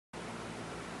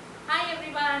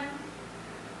everyone,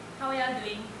 how are y'all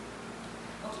doing?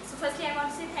 Okay, so firstly I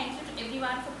want to say thank you to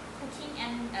everyone for cooking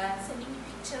and sending me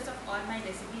pictures of all my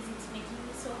recipes. It's making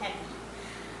me so happy.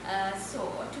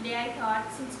 So today I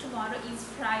thought, since tomorrow is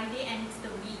Friday and it's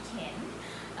the weekend,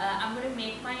 I'm going to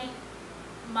make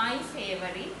my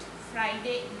favorite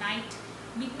Friday night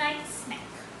midnight snack.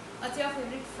 What's your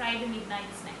favorite Friday midnight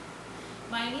snack?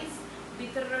 Mine is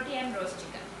bitter roti and roast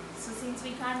chicken. So since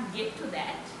we can't get to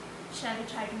that, shall we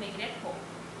try to make it at home?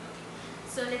 Okay.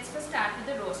 So let's first start with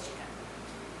the roast chicken.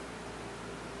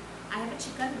 I have a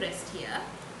chicken breast here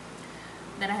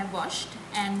that I have washed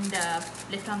and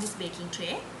left on this baking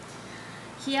tray.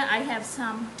 Here I have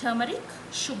some turmeric,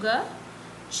 sugar,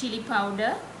 chili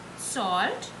powder,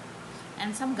 salt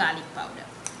and some garlic powder.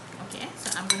 Okay,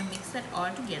 so I'm going to mix that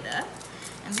all together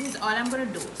and this is all I'm going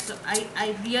to do. So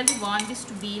I really want this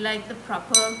to be like the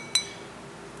proper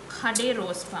khade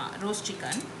roast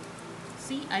chicken.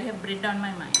 See, I have bread on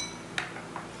my mind.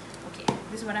 Okay,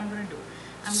 this is what I'm going to do.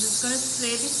 I'm just going to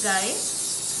spray this guy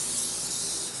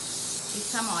with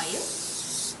some oil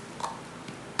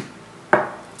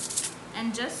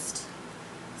and just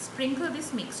sprinkle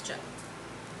this mixture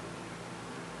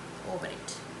over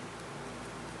it.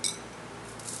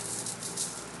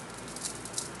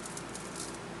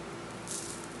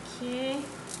 Okay,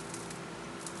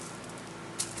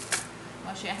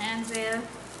 wash your hands well,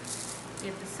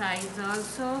 get the sides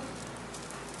also.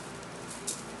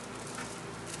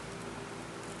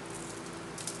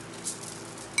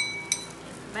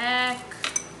 Get the back,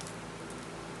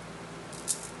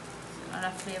 a lot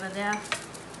of flavor there.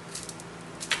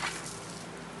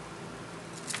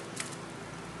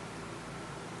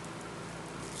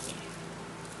 Okay.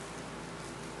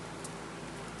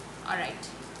 All right.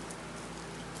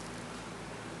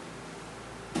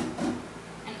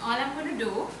 All I'm going to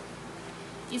do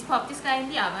is pop this guy in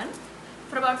the oven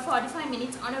for about 45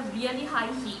 minutes on a really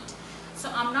high heat.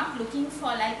 So I'm not looking for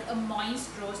like a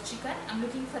moist roast chicken. I'm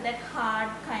looking for that hard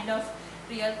kind of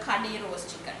real khade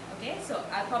roast chicken. Okay, so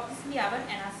I'll pop this in the oven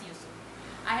and I'll see you soon.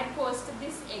 I had posted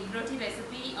this egg roti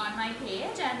recipe on my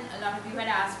page and a lot of you had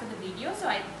asked for the video, so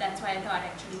that's why I thought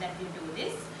actually that we'll do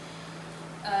this.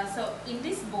 So in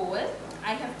this bowl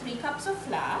I have 3 cups of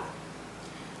flour.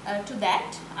 To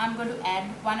that I'm going to add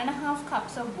 1.5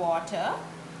 cups of water.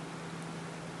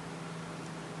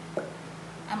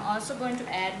 I'm also going to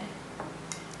add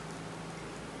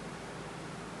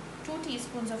 2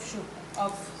 teaspoons of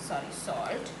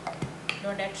salt,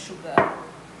 don't add sugar,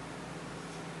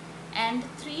 and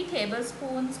 3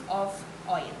 tablespoons of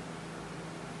oil.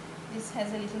 This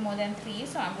has a little more than 3,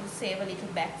 so I'm going to save a little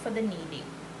back for the kneading.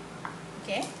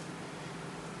 Okay,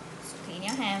 so clean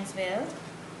your hands well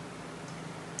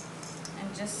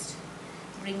and just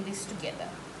bring this together.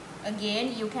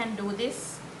 Again, you can do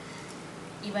this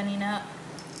even in a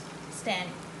stand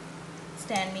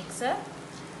mixer,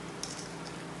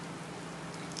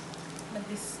 but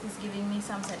this is giving me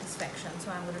some satisfaction, so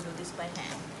I'm going to do this by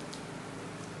hand.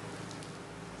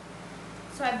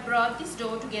 So I brought this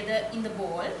dough together in the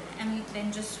bowl and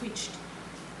then just switched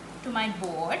to my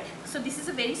board. So this is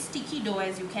a very sticky dough,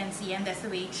 as you can see, and that's the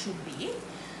way it should be.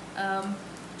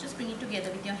 Just bring it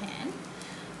together with your hand.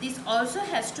 This also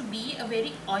has to be a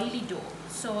very oily dough,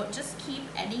 so just keep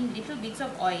adding little bits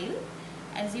of oil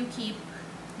as you keep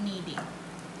kneading.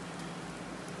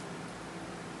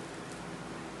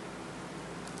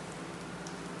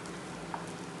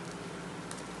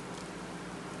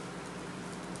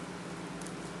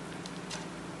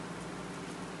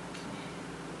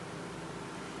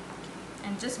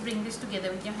 And just bring this together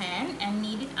with your hand and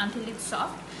knead it until it's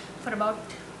soft for about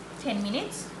 10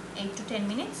 minutes, 8 to 10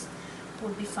 minutes.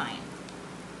 Would be fine.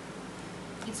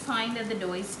 It's fine that the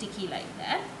dough is sticky like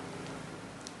that.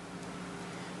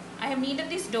 I have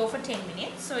kneaded this dough for 10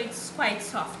 minutes, so it's quite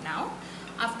soft now.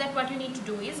 After that, what you need to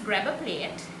do is grab a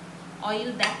plate,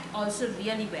 oil that also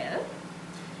really well,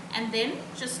 and then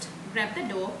just grab the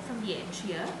dough from the edge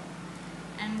here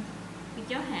and with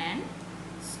your hand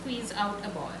squeeze out a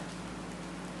ball.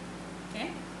 Okay,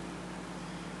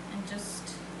 and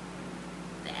just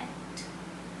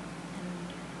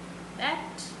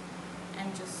that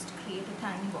and just create a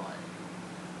tiny ball.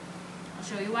 I'll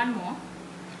show you one more.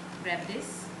 Grab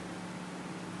this.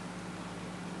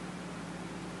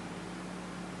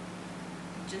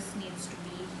 It just needs to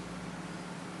be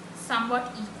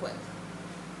somewhat equal.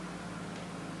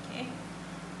 Okay,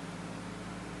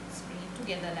 let's bring it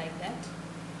together like that.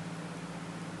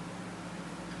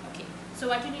 Okay, so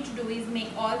what you need to do is make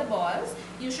all the balls.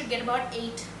 You should get about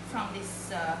 8 from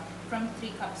this from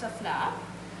 3 cups of flour.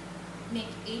 Make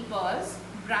 8 balls,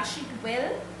 brush it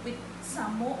well with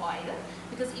some more oil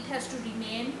because it has to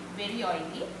remain very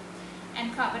oily,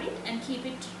 and cover it and keep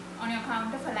it on your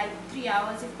counter for like 3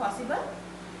 hours if possible,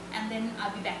 and then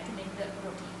I'll be back to make the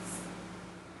rotis.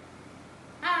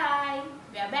 Hi,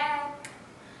 we are back.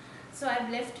 So I've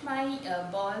left my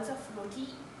balls of roti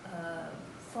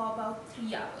for about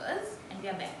 3 hours and we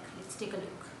are back. Let's take a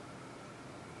look.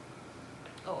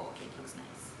 Oh, okay, it looks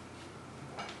nice.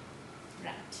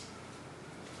 Right.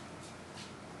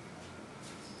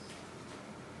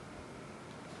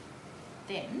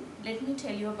 Then let me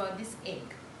tell you about this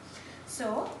egg.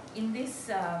 So in this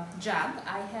jug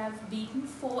I have beaten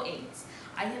 4 eggs.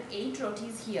 I have 8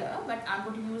 rotis here, but I'm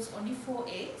going to use only 4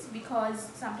 eggs because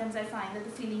sometimes I find that the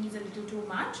filling is a little too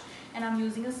much and I'm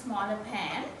using a smaller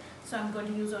pan, so I'm going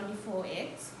to use only 4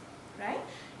 eggs, right?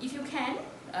 If you can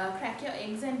crack your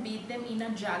eggs and beat them in a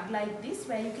jug like this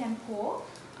where you can pour,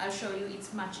 I'll show you,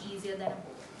 it's much easier than a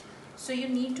bowl. So you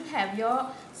need to have your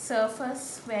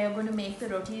surface where you're going to make the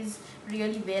rotis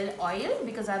really well oiled,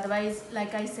 because otherwise,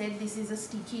 like I said, this is a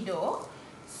sticky dough.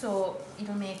 So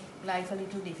it'll make life a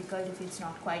little difficult if it's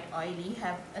not quite oily.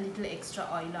 Have a little extra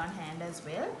oil on hand as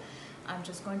well. I'm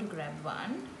just going to grab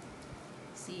one.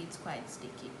 See, it's quite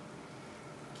sticky.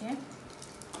 Okay.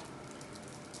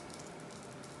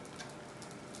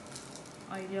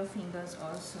 Oil your fingers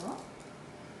also.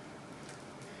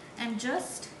 And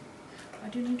just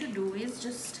what you need to do is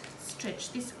just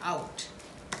stretch this out.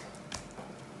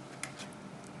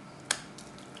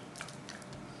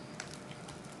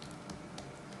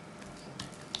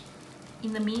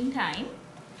 In the meantime,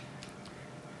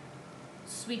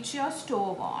 switch your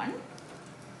stove on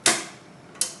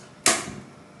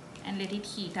and let it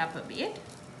heat up a bit.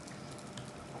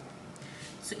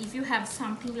 So if you have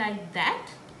something like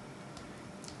that,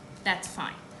 that's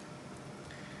fine.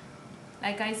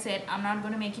 Like I said, I'm not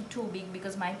going to make it too big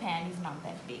because my pan is not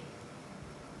that big.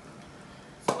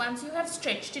 So once you have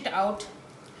stretched it out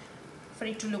for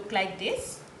it to look like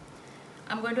this,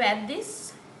 I'm going to add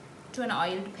this to an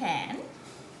oiled pan.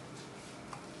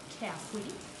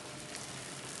 Carefully.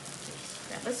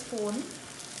 Grab a spoon and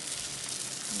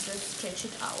just stretch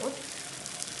it out.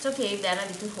 It's okay if there are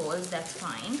little holes, that's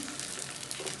fine.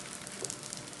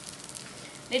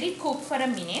 Let it cook for a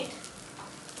minute.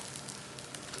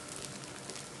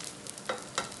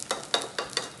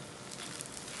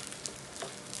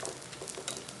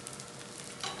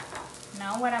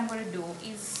 Now what I'm going to do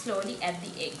is slowly add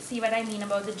the egg. See what I mean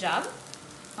about the jug?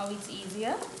 How it's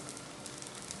easier.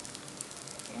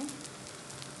 Okay.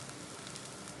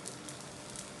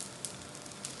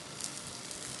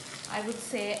 I would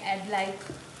say add like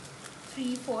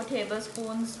 3-4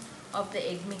 tablespoons of the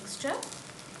egg mixture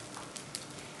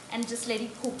and just let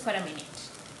it cook for a minute.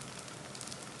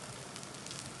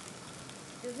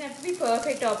 It doesn't have to be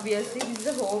perfect, obviously. This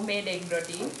is a homemade egg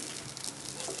roti.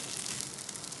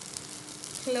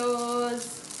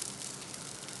 Close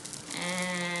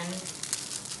and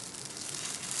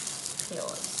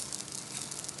close.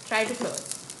 Try to close.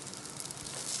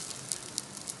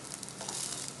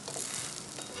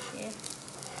 Okay.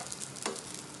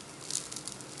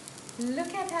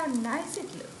 Look at how nice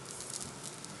it looks.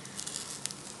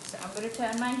 So I'm going to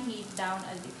turn my heat down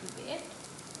a little bit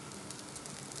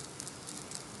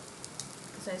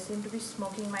because I seem to be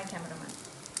smoking my cameraman.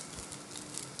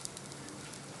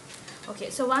 Okay,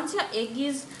 so once your egg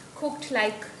is cooked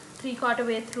like 3/4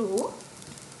 way through,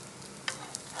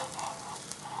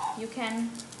 you can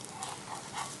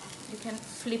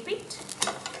flip it.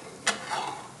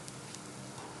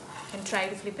 You can try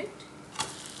to flip it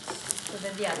so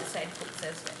that the other side cooks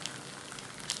as well.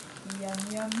 Yum,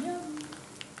 yum, yum.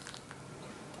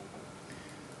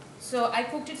 So I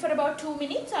cooked it for about 2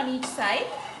 minutes on each side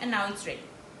and now it's ready.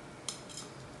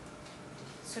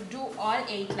 So do all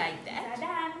 8 like that.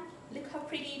 Done. Look how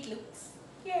pretty it looks.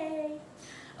 Yay!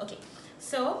 Okay,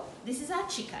 so this is our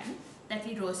chicken that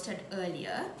we roasted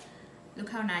earlier. Look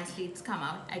how nicely it's come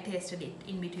out. I tasted it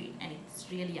in between and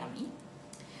it's really yummy.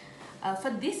 For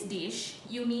this dish,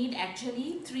 you need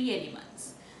actually 3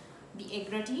 elements. The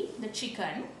egg roti, the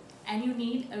chicken, and you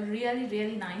need a really,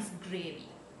 really nice gravy.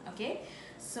 Okay,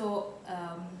 so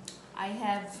I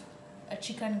have a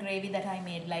chicken gravy that I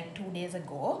made like 2 days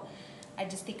ago. I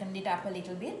just thickened it up a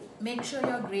little bit. Make sure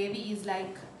your gravy is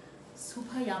like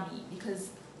super yummy because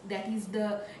that is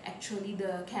actually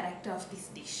the character of this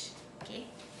dish. Okay,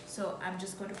 so I'm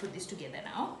just going to put this together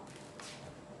now,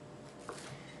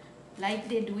 like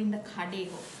they do in the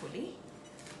kade, hopefully.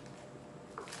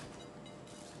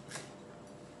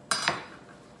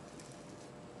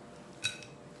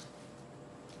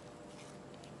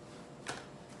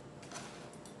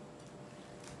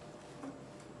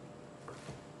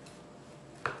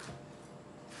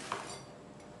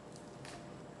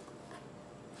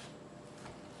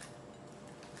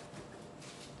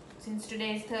 since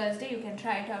today is Thursday, you can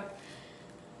try it out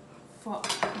for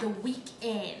the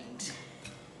weekend.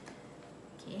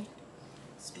 Okay,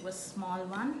 let's do a small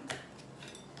one.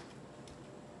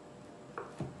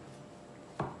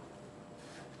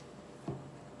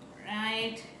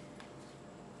 Right.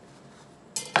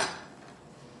 I'm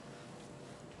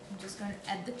just going to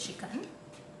add the chicken.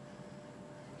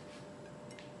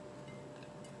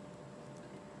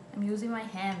 I'm using my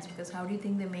hands because how do you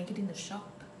think they make it in the shop?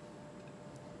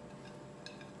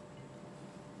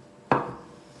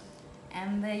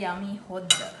 And the yummy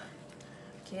hodda.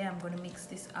 Okay, I'm going to mix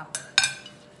this up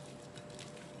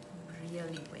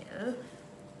really well.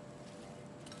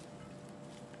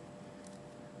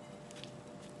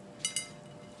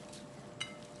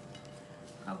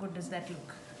 How good does that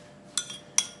look?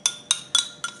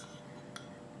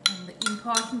 And the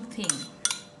important thing,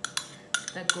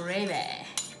 the gravy.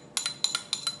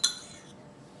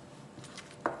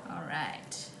 All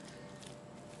right.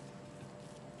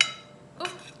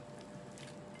 Oh.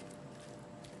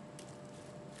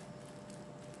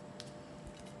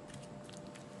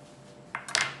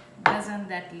 Doesn't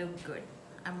that look good?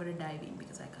 I'm going to dive in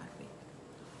because I can't wait.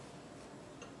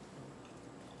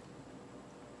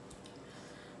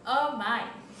 Oh my,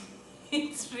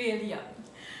 it's really yummy.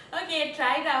 Okay,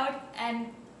 try it out and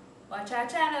watch our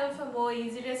channel for more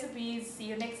easy recipes. See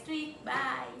you next week.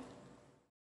 Bye.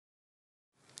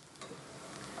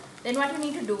 Then what you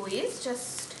need to do is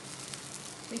just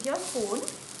with your spoon,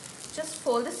 just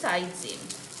fold the sides in.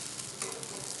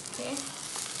 Okay.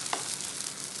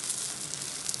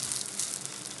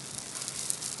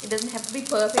 It doesn't have to be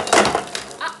perfect.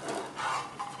 Ah.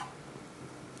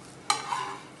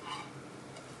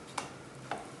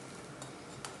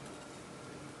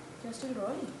 You're still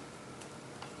rolling.